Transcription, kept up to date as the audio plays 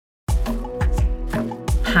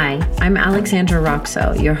Hi, I'm Alexandra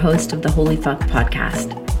Roxo, your host of the Holy Fuck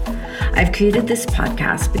podcast. I've created this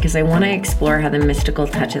podcast because I want to explore how the mystical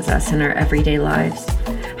touches us in our everyday lives,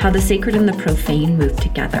 how the sacred and the profane move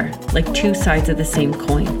together, like two sides of the same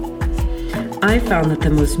coin. I found that the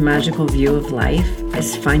most magical view of life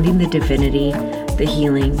is finding the divinity, the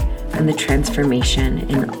healing, and the transformation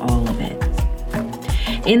in all of it.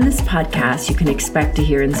 In this podcast, you can expect to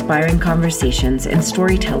hear inspiring conversations and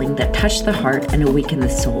storytelling that touch the heart and awaken the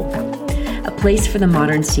soul. A place for the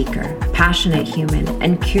modern seeker, passionate human,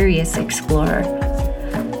 and curious explorer.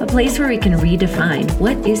 A place where we can redefine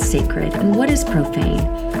what is sacred and what is profane,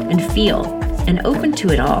 and feel and open to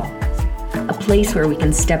it all. A place where we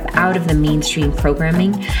can step out of the mainstream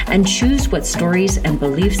programming and choose what stories and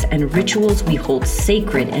beliefs and rituals we hold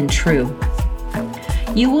sacred and true.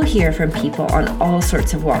 You will hear from people on all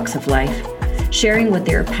sorts of walks of life, sharing what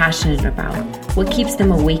they are passionate about, what keeps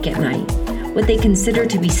them awake at night, what they consider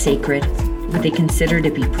to be sacred, what they consider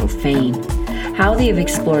to be profane, how they have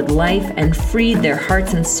explored life and freed their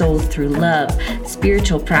hearts and souls through love,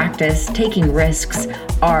 spiritual practice, taking risks,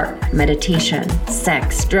 art, meditation,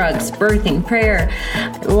 sex, drugs, birthing, prayer,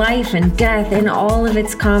 life and death in all of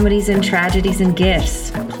its comedies and tragedies and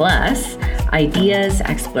gifts, plus ideas,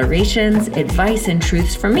 explorations, advice, and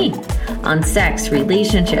truths from me on sex,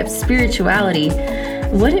 relationships, spirituality,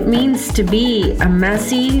 what it means to be a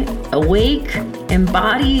messy, awake,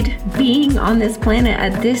 embodied being on this planet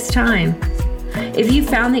at this time. If you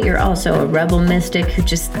found that you're also a rebel mystic who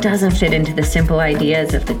just doesn't fit into the simple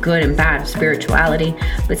ideas of the good and bad of spirituality,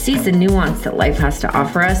 but sees the nuance that life has to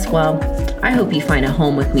offer us, well, I hope you find a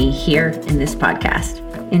home with me here in this podcast.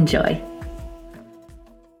 Enjoy.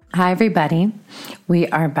 Hi, everybody. We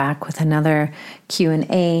are back with another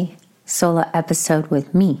Q&A solo episode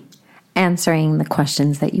with me, answering the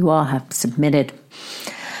questions that you all have submitted.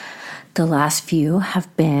 The last few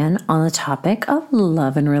have been on the topic of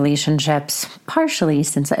love and relationships, partially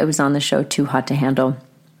since I was on the show Too Hot to Handle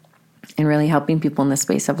and really helping people in the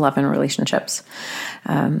space of love and relationships.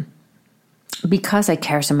 Because I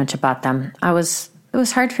care so much about them, it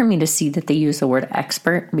was hard for me to see that they use the word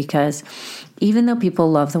expert, because even though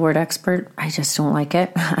people love the word expert, I just don't like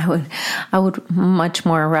it. I would much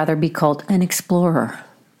more rather be called an explorer,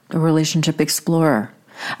 a relationship explorer,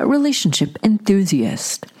 a relationship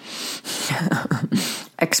enthusiast.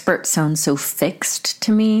 Expert sounds so fixed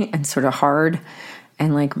to me and sort of hard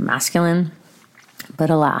and like masculine,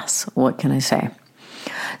 but alas, what can I say?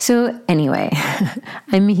 So anyway,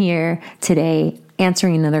 I'm here today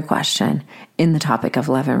answering another question in the topic of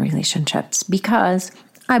love and relationships, because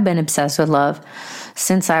I've been obsessed with love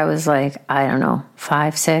since I was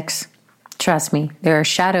 5, 6. Trust me, there are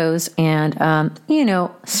shadows and,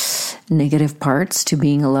 negative parts to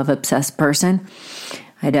being a love-obsessed person.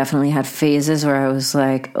 I definitely had phases where I was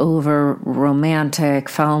over romantic,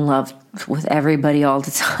 fell in love with everybody all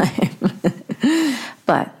the time.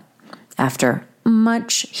 But after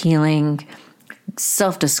much healing,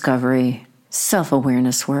 self-discovery,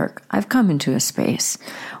 self-awareness work, I've come into a space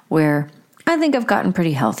where I think I've gotten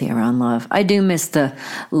pretty healthy around love. I do miss the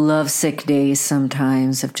lovesick days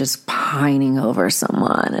sometimes of just pining over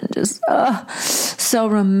someone and just so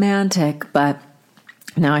romantic. But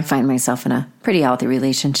now I find myself in a pretty healthy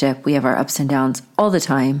relationship. We have our ups and downs all the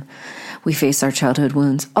time. We face our childhood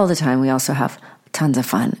wounds all the time. We also have tons of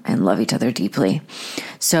fun and love each other deeply.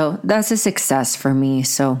 So that's a success for me.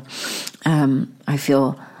 So I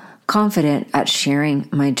feel confident at sharing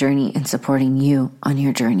my journey and supporting you on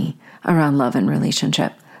your journey around love and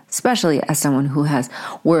relationship, especially as someone who has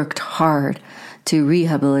worked hard to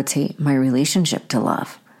rehabilitate my relationship to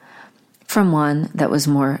love from one that was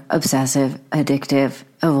more obsessive, addictive,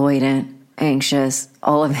 avoidant, anxious,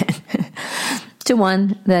 all of it, to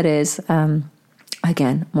one that is,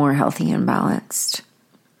 again, more healthy and balanced.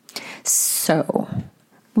 So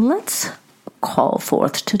let's call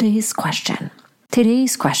forth today's question.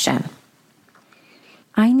 Today's question: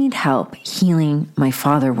 I need help healing my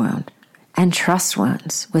father wound and trust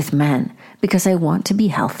wounds with men because I want to be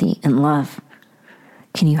healthy in love.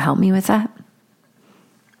 Can you help me with that?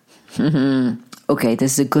 Okay,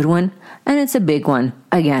 this is a good one, and it's a big one.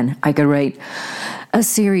 Again, I could write a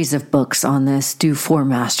series of books on this, do 4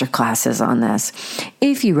 master classes on this.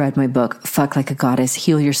 If you read my book, Fuck Like a Goddess,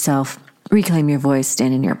 Heal Yourself, Reclaim Your Voice,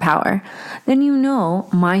 Stand in Your Power, then you know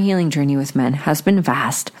my healing journey with men has been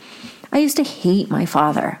vast. I used to hate my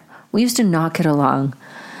father. We used to not get along.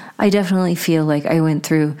 I definitely feel like I went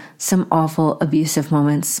through some awful abusive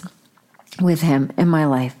moments with him in my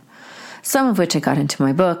life, some of which I got into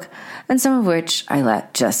my book, and some of which I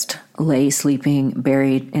let just lay sleeping,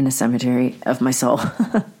 buried in a cemetery of my soul.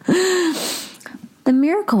 The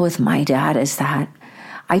miracle with my dad is that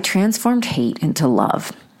I transformed hate into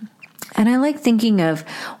love. And I like thinking of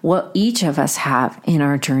what each of us have in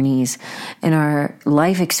our journeys, in our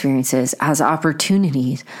life experiences as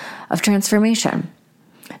opportunities of transformation.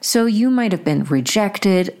 So you might have been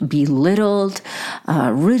rejected, belittled,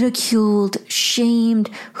 ridiculed, shamed.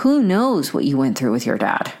 Who knows what you went through with your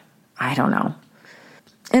dad? I don't know.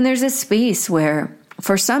 And there's a space where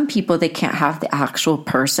for some people, they can't have the actual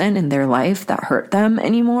person in their life that hurt them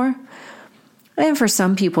anymore. And for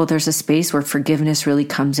some people, there's a space where forgiveness really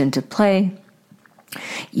comes into play.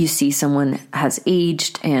 You see someone has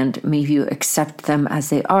aged and maybe you accept them as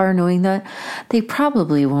they are, knowing that they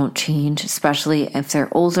probably won't change, especially if they're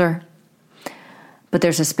older. But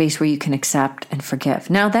there's a space where you can accept and forgive.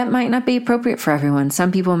 Now, that might not be appropriate for everyone.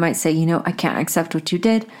 Some people might say, I can't accept what you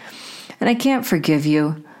did and I can't forgive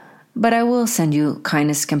you, but I will send you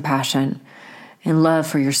kindness, compassion, and love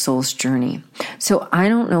for your soul's journey. So I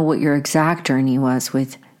don't know what your exact journey was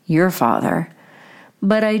with your father,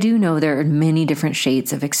 but I do know there are many different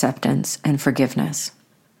shades of acceptance and forgiveness.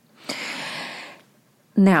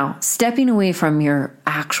 Now, stepping away from your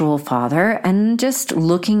actual father and just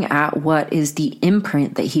looking at what is the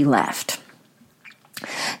imprint that he left.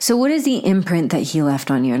 So what is the imprint that he left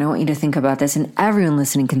on you? And I want you to think about this, and everyone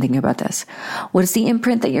listening can think about this. What is the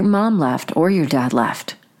imprint that your mom left or your dad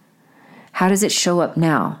left? How does it show up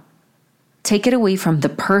now? Take it away from the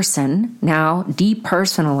person, now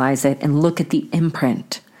depersonalize it and look at the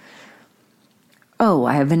imprint. Oh,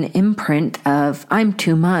 I have an imprint of I'm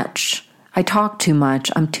too much. I talk too much.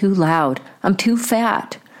 I'm too loud. I'm too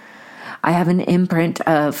fat. I have an imprint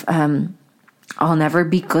of I'll never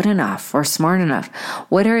be good enough or smart enough.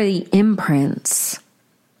 What are the imprints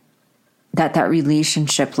that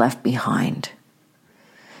relationship left behind?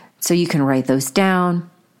 So you can write those down.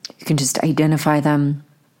 You can just identify them.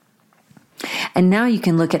 And now you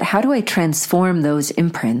can look at how do I transform those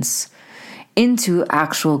imprints into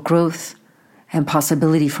actual growth and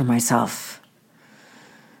possibility for myself?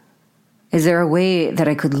 Is there a way that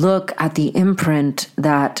I could look at the imprint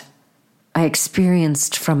that I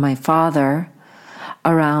experienced from my father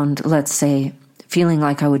around, let's say, feeling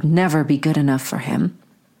like I would never be good enough for him?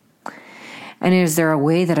 And is there a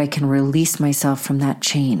way that I can release myself from that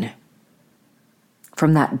chain,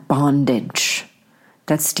 from that bondage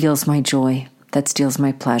that steals my joy, that steals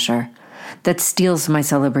my pleasure, that steals my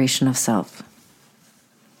celebration of self?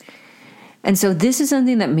 And so this is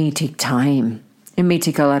something that may take time. It may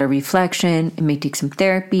take a lot of reflection. It may take some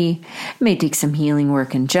therapy. It may take some healing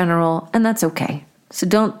work in general, and that's okay. So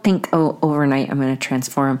don't think, overnight I'm going to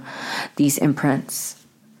transform these imprints.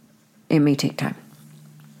 It may take time.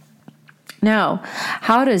 Now,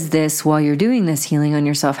 how does this, while you're doing this healing on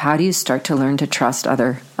yourself, how do you start to learn to trust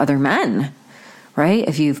other men, right?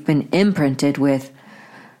 If you've been imprinted with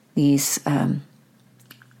these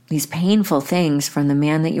painful things from the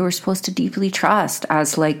man that you were supposed to deeply trust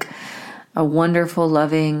as like a wonderful,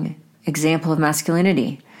 loving example of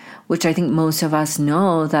masculinity, which I think most of us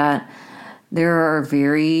know that there are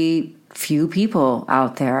very few people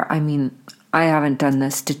out there. I mean, I haven't done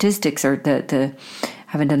the statistics or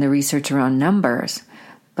haven't done the research around numbers,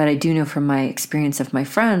 but I do know from my experience of my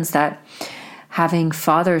friends that having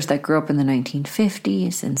fathers that grew up in the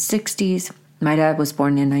 1950s and 60s, my dad was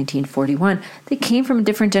born in 1941, they came from a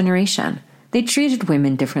different generation. They treated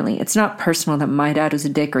women differently. It's not personal that my dad was a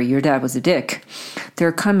dick or your dad was a dick.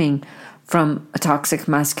 They're coming from a toxic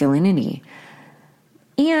masculinity.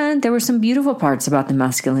 And there were some beautiful parts about the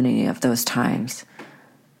masculinity of those times.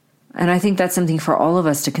 And I think that's something for all of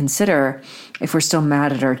us to consider if we're still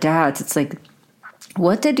mad at our dads. It's like,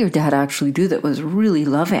 what did your dad actually do that was really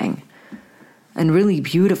loving and really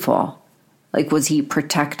beautiful? Like, was he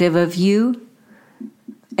protective of you?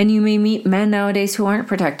 And you may meet men nowadays who aren't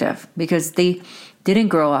protective because they didn't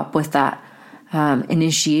grow up with that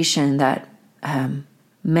initiation that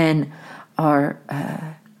men are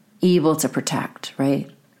able to protect, right?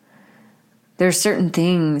 There's certain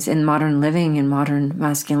things in modern living and modern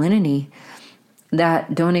masculinity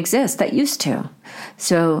that don't exist, that used to.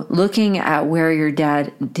 So looking at where your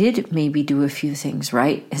dad did maybe do a few things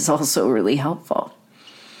right is also really helpful.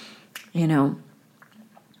 You know,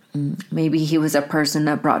 maybe he was a person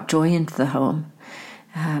that brought joy into the home.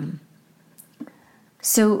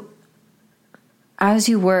 So as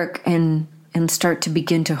you work and start to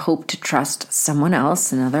begin to hope to trust someone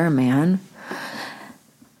else, another man,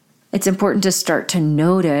 it's important to start to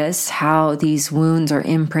notice how these wounds or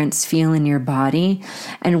imprints feel in your body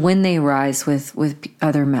and when they rise with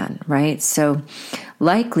other men, right? So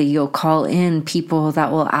likely you'll call in people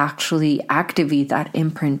that will actually activate that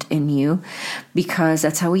imprint in you, because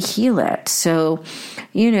that's how we heal it. So,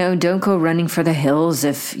 don't go running for the hills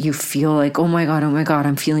if you feel like, oh my God,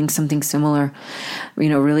 I'm feeling something similar.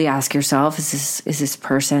 Really ask yourself, is this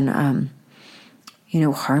person,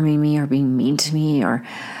 harming me or being mean to me,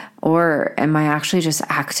 or am I actually just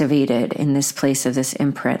activated in this place of this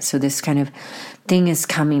imprint? So this kind of thing is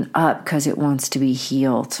coming up because it wants to be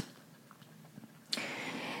healed.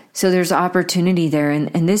 So there's opportunity there.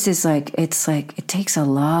 And this is it takes a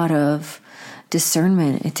lot of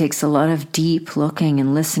discernment. It takes a lot of deep looking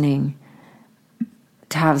and listening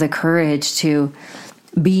to have the courage to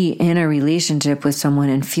be in a relationship with someone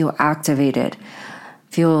and feel activated.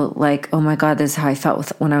 Feel like, oh my God, this is how I felt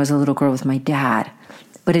when I was a little girl with my dad.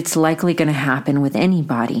 But it's likely going to happen with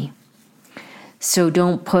anybody. So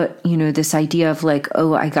don't put, this idea of like,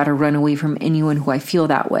 oh, I got to run away from anyone who I feel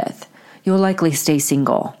that with. You'll likely stay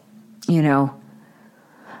single,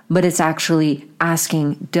 But it's actually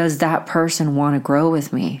asking, does that person want to grow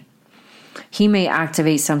with me? He may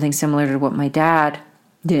activate something similar to what my dad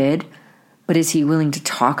did, but is he willing to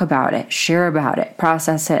talk about it, share about it,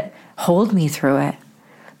 process it, hold me through it?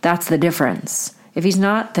 That's the difference. If he's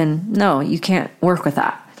not, then no, you can't work with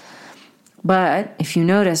that. But if you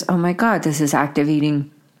notice, oh my God, this is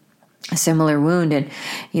activating a similar wound, and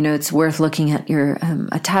it's worth looking at your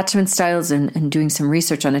attachment styles and doing some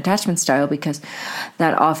research on attachment style, because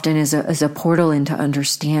that often is a portal into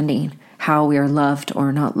understanding how we are loved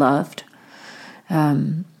or not loved.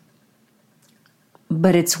 But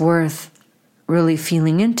it's worth really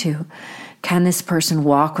feeling into. Can this person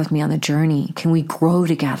walk with me on the journey? Can we grow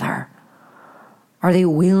together? Are they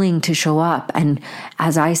willing to show up? And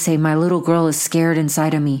as I say, my little girl is scared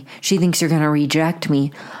inside of me. She thinks you're going to reject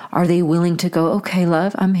me. Are they willing to go, okay,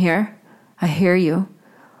 love, I'm here. I hear you.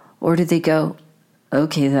 Or do they go,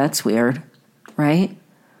 okay, that's weird, right?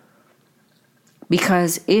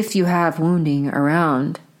 Because if you have wounding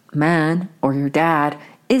around man or your dad,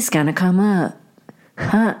 it's going to come up.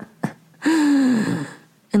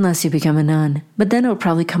 Unless you become a nun. But then it'll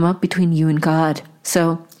probably come up between you and God.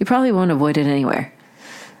 So you probably won't avoid it anywhere.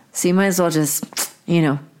 So you might as well just,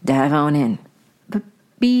 dive on in. But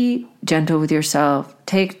be gentle with yourself.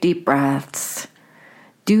 Take deep breaths.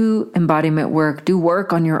 Do embodiment work. Do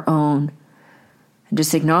work on your own. And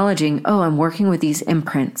just acknowledging, oh, I'm working with these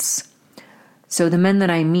imprints. So the men that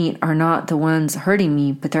I meet are not the ones hurting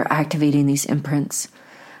me, but they're activating these imprints.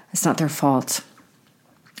 It's not their fault.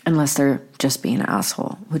 Unless they're just being an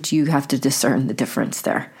asshole, which you have to discern the difference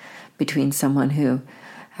there between someone who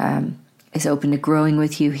is open to growing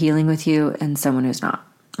with you, healing with you, and someone who's not,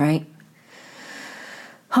 right?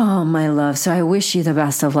 Oh, my love. So I wish you the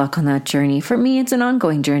best of luck on that journey. For me, it's an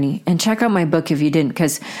ongoing journey. And check out my book if you didn't,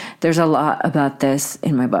 because there's a lot about this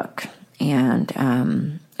in my book.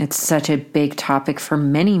 And it's such a big topic for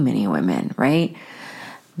many, many women, right?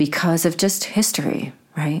 Because of just history.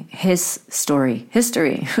 Right? His story,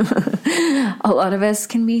 history. A lot of us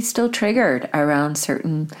can be still triggered around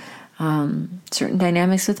certain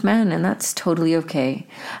dynamics with men, and that's totally okay.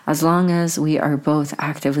 As long as we are both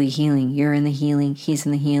actively healing. You're in the healing, he's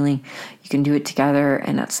in the healing. You can do it together,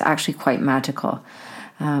 and it's actually quite magical.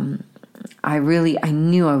 I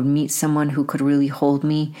knew I would meet someone who could really hold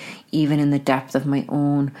me, even in the depth of my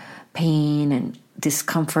own pain and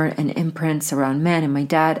discomfort and imprints around men and my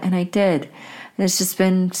dad, and I did. And it's just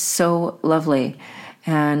been so lovely.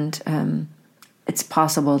 And it's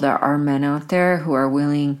possible there are men out there who are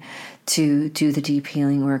willing to do the deep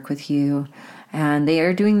healing work with you. And they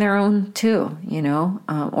are doing their own too,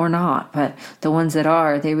 or not. But the ones that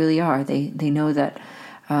are, they really are. They know that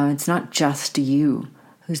it's not just you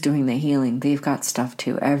who's doing the healing. They've got stuff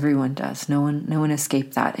too. Everyone does. No one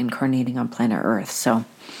escaped that incarnating on planet Earth. So,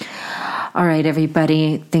 all right,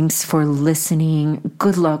 everybody. Thanks for listening.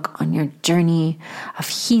 Good luck on your journey of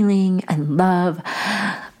healing and love.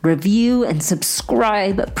 Review and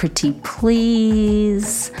subscribe, pretty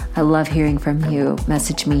please. I love hearing from you.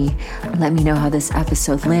 Message me. Let me know how this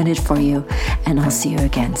episode landed for you, and I'll see you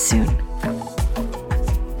again soon.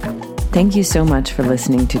 Thank you so much for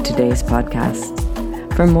listening to today's podcast.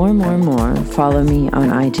 For more, follow me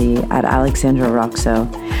on IG at Alexandra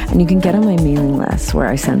Roxo, and you can get on my mailing list where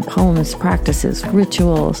I send poems, practices,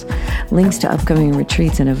 rituals, links to upcoming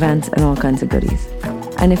retreats and events, and all kinds of goodies.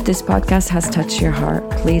 And if this podcast has touched your heart,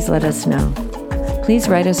 please let us know. Please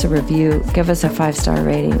write us a review, give us a 5-star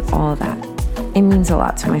rating, all that. It means a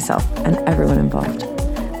lot to myself and everyone involved.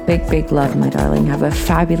 Big, big love, my darling. Have a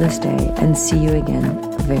fabulous day, and see you again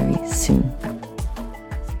very soon.